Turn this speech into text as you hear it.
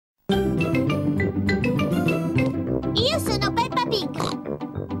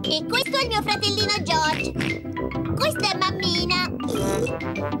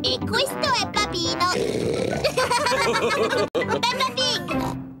E questo è Papino. Peppa Pig.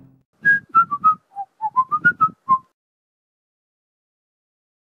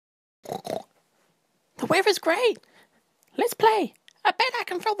 The weather's great. Let's play. I bet I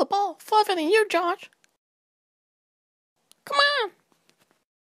can throw the ball farther than you, George. Come on.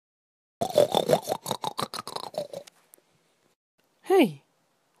 Hey,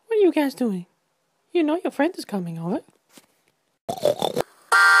 what are you guys doing? You know your friend is coming over.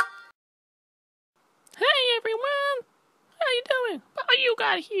 Hey, everyone. How you doing? What you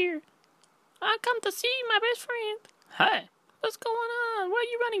got here? I come to see my best friend. Hi. What's going on? Where are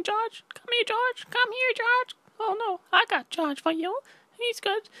you running, George? Come here, George. Come here, George. Oh, no. I got George for you. He's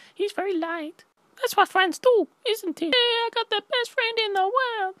good. He's very light. That's what friends do, isn't it? Hey, I got the best friend in the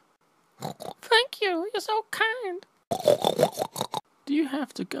world. Thank you. You're so kind. Do you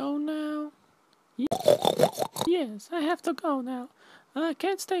have to go now? Yes, I have to go now. I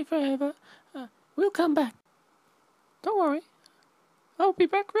can't stay forever. We'll come back. Don't worry. I'll be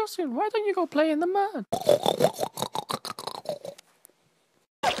back real soon. Why don't you go play in the mud?